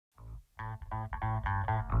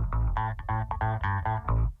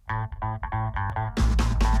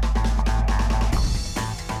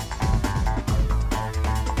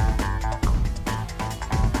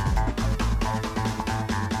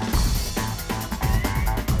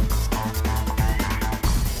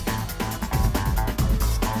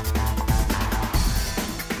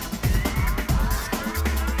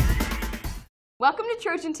Welcome to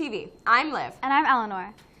Trojan TV. I'm Liv. And I'm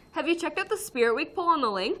Eleanor. Have you checked out the Spirit Week poll on the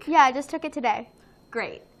link? Yeah, I just took it today.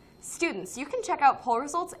 Great. Students, you can check out poll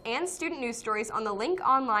results and student news stories on the link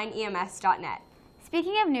onlineems.net.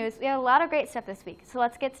 Speaking of news, we have a lot of great stuff this week, so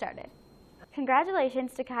let's get started.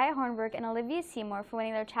 Congratulations to Kaya Hornberg and Olivia Seymour for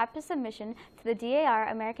winning their chapter submission to the DAR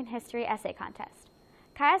American History Essay Contest.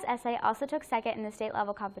 Kaya's essay also took second in the state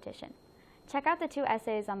level competition. Check out the two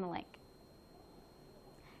essays on the link.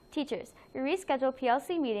 Teachers, your rescheduled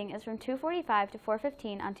PLC meeting is from 2:45 to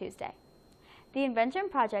 4:15 on Tuesday. The Invention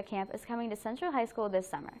Project Camp is coming to Central High School this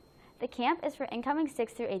summer. The camp is for incoming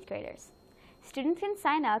 6th through 8th graders. Students can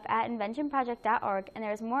sign up at inventionproject.org and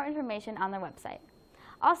there is more information on their website.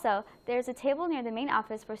 Also, there is a table near the main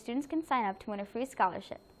office where students can sign up to win a free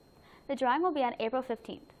scholarship. The drawing will be on April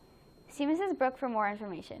 15th. See Mrs. Brooke for more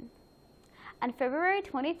information. On February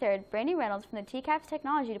 23rd, Brandy Reynolds from the TCAP's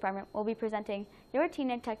Technology Department will be presenting Your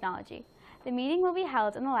Teen in Technology. The meeting will be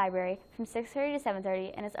held in the library from 6:30 to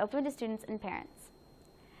 7:30 and is open to students and parents.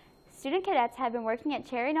 Student cadets have been working at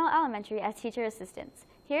Cherry Knoll Elementary as teacher assistants.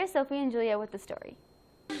 Here is Sophie and Julia with the story.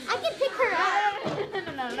 I can pick her up.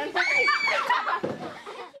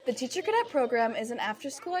 The Teacher Cadet Program is an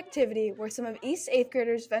after-school activity where some of East 8th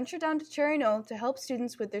graders venture down to Cherry Knoll to help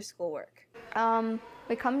students with their schoolwork.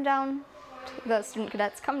 The student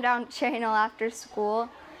cadets come down to Cherry Knoll after school,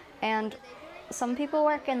 and some people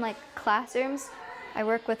work in classrooms. I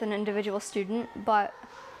work with an individual student, but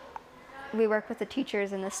we work with the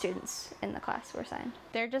teachers and the students in the class we're assigned.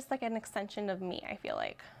 They're just like an extension of me, I feel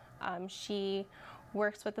like. She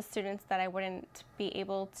works with the students that I wouldn't be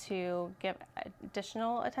able to give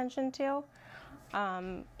additional attention to,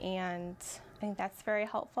 and I think that's very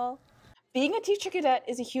helpful. Being a teacher cadet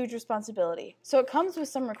is a huge responsibility, so it comes with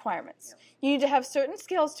some requirements. You need to have certain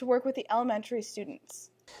skills to work with the elementary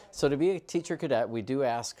students. So to be a teacher cadet, we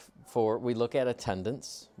look at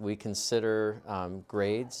attendance, we consider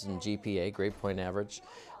grades and GPA, grade point average.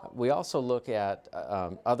 We also look at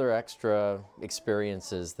other extra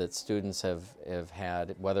experiences that students have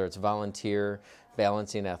had, whether it's volunteer,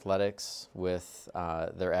 balancing athletics with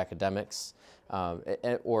their academics,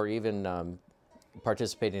 or even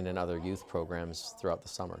participating in other youth programs throughout the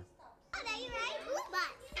summer.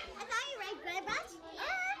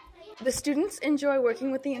 The students enjoy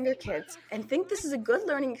working with the younger kids and think this is a good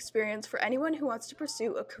learning experience for anyone who wants to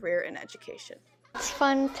pursue a career in education. It's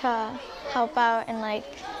fun to help out and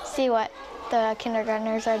see what the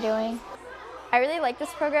kindergartners are doing. I really like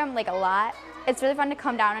this program a lot. It's really fun to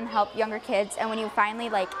come down and help younger kids, and when you finally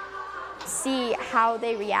see how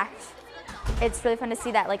they react, it's really fun to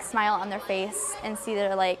see that smile on their face and see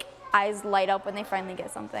their eyes light up when they finally get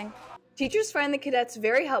something. Teachers find the cadets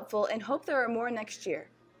very helpful and hope there are more next year.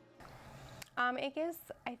 It gives,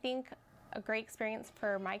 I think, a great experience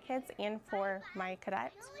for my kids and for my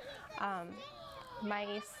cadets.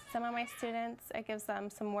 Some of my students, it gives them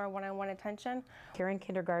some more one-on-one attention. Here in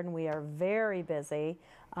kindergarten, we are very busy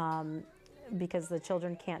because the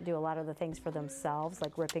children can't do a lot of the things for themselves,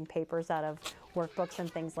 like ripping papers out of workbooks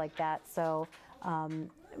and things like that. So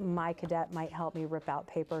my cadet might help me rip out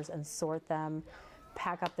papers and sort them,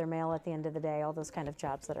 pack up their mail at the end of the day, all those kind of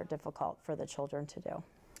jobs that are difficult for the children to do.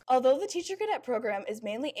 Although the Teacher Cadet Program is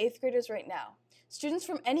mainly 8th graders right now, students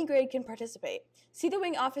from any grade can participate. See the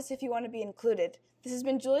wing office if you want to be included. This has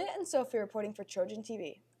been Julia and Sophie reporting for Trojan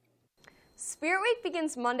TV. Spirit Week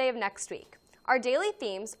begins Monday of next week. Our daily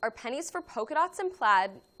themes are pennies for polka dots and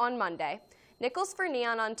plaid on Monday, nickels for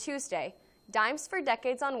neon on Tuesday, dimes for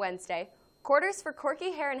decades on Wednesday, quarters for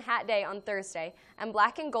Corky Hair and Hat Day on Thursday, and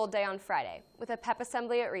Black and Gold Day on Friday, with a pep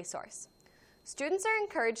assembly at Resource. Students are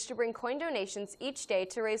encouraged to bring coin donations each day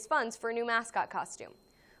to raise funds for a new mascot costume,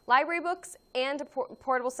 library books, and a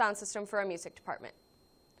portable sound system for our music department.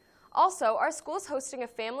 Also, our school is hosting a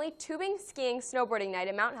family tubing, skiing, snowboarding night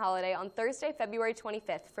at Mount Holiday on Thursday, February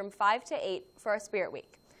 25th from 5 to 8 for our Spirit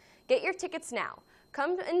Week. Get your tickets now.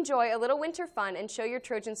 Come enjoy a little winter fun and show your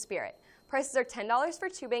Trojan spirit. Prices are $10 for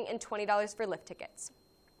tubing and $20 for lift tickets.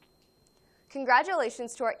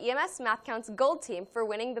 Congratulations to our EMS Math Counts Gold team for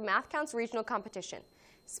winning the Math Counts Regional Competition.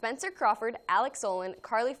 Spencer Crawford, Alex Olin,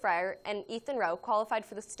 Carly Fryer, and Ethan Rowe qualified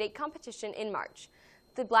for the state competition in March.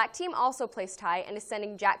 The black team also placed high and is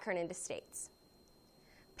sending Jack Kernan to states.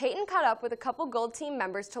 Peyton caught up with a couple gold team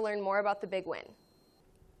members to learn more about the big win.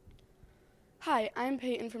 Hi, I'm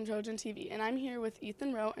Peyton from Trojan TV, and I'm here with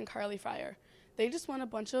Ethan Rowe and Carly Fryer. They just won a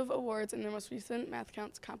bunch of awards in their most recent Math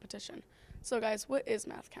Counts competition. So guys, what is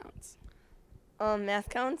Math Counts? Math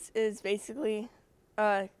Counts is basically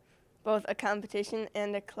both a competition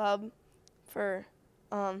and a club for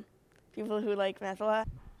people who like math a lot.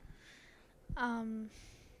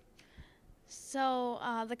 So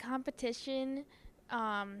the competition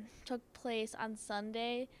took place on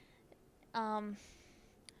Sunday.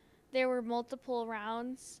 There were multiple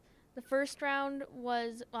rounds. The first round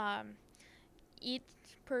was each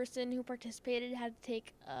person who participated had to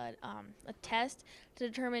take a test to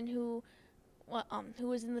determine who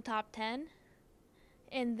was in the top 10.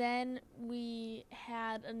 And then we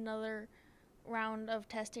had another round of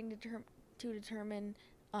testing to determine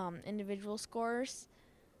individual scores.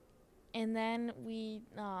 And then we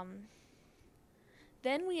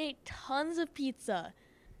ate tons of pizza.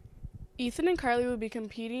 Ethan and Carly will be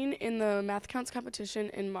competing in the Math Counts competition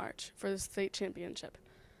in March for the state championship.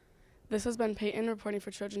 This has been Peyton reporting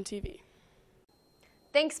for Trojan TV.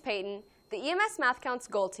 Thanks, Peyton. The EMS Math Counts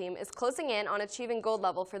goal team is closing in on achieving gold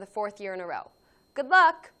level for the 4th year in a row. Good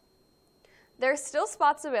luck! There are still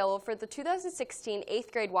spots available for the 2016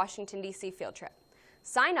 8th grade Washington, D.C. field trip.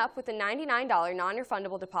 Sign up with a $99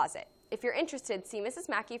 non-refundable deposit. If you're interested, see Mrs.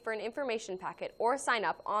 Mackey for an information packet or sign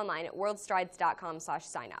up online at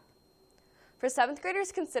worldstrides.com/signup. For 7th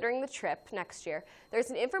graders considering the trip next year, there's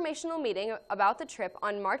an informational meeting about the trip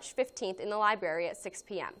on March 15th in the library at 6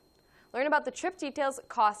 p.m. Learn about the trip details,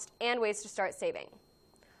 cost, and ways to start saving.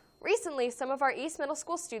 Recently, some of our East Middle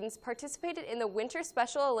School students participated in the Winter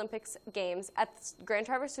Special Olympics Games at the Grand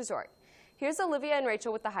Traverse Resort. Here's Olivia and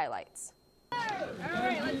Rachel with the highlights. All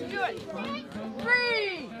right, let's do it.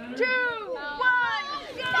 3, 2, 1,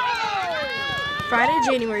 go! Friday,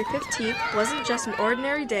 January 15th wasn't just an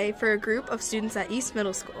ordinary day for a group of students at East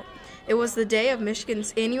Middle School. It was the day of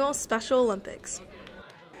Michigan's annual Special Olympics.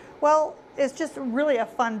 Well, it's just really a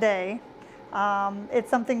fun day. It's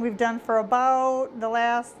something we've done for about the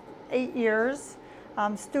last 8 years.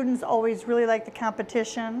 Students always really like the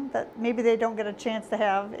competition that maybe they don't get a chance to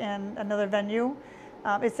have in another venue.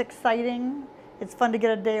 It's exciting. It's fun to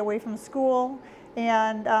get a day away from school,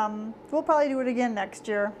 and we'll probably do it again next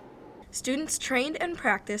year. Students trained and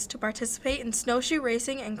practiced to participate in snowshoe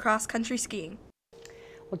racing and cross-country skiing.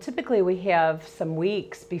 Well, typically we have some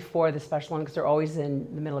weeks before the Special Olympics. They're always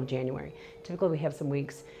in the middle of January. Typically we have some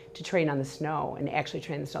weeks to train on the snow and actually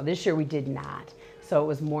train on the snow. This year we did not. So it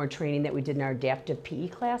was more training that we did in our adaptive PE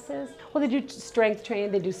classes. Well, they do strength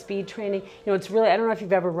training, they do speed training. You know, it's really, I don't know if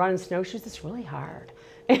you've ever run in snowshoes, it's really hard.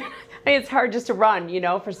 I mean, it's hard just to run, you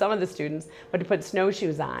know, for some of the students, but to put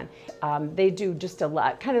snowshoes on. They do just a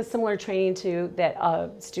lot, kind of similar training to that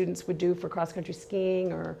students would do for cross-country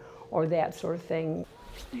skiing or that sort of thing.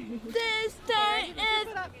 This day is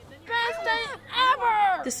the best day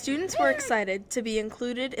ever! The students were excited to be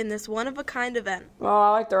included in this one-of-a-kind event. Well,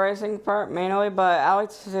 I like the racing part mainly, but I like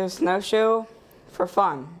to do snowshoe for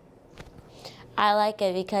fun. I like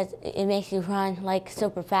it because it makes you run like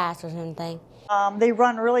super fast or something. They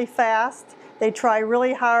run really fast, they try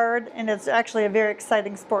really hard, and it's actually a very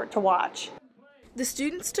exciting sport to watch. The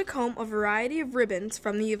students took home a variety of ribbons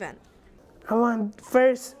from the event. I won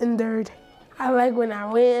first and third. I like when I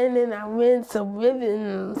win and I win some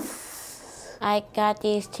ribbons. I got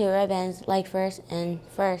these 2 ribbons, like first, and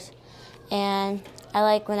I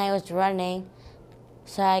like when I was running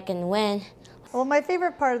so I can win. Well, my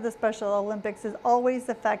favorite part of the Special Olympics is always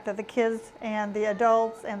the fact that the kids and the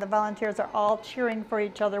adults and the volunteers are all cheering for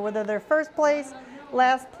each other. Whether they're first place,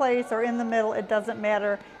 last place, or in the middle, it doesn't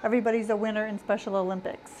matter. Everybody's a winner in Special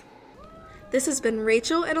Olympics. This has been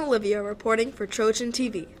Rachel and Olivia reporting for Trojan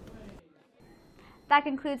TV. That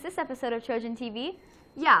concludes this episode of Trojan TV.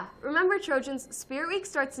 Yeah, remember Trojans, Spirit Week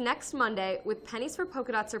starts next Monday with pennies for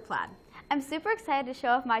polka dots or plaid. I'm super excited to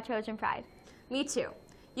show off my Trojan pride. Me too.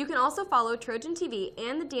 You can also follow Trojan TV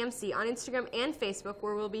and the DMC on Instagram and Facebook,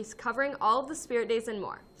 where we'll be covering all of the Spirit Days and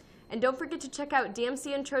more. And don't forget to check out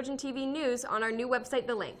DMC and Trojan TV news on our new website,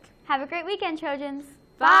 The Link. Have a great weekend, Trojans.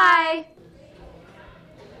 Bye!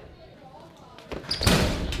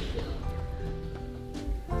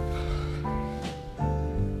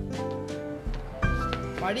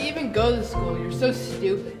 Why do you even go to school? You're so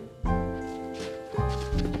stupid.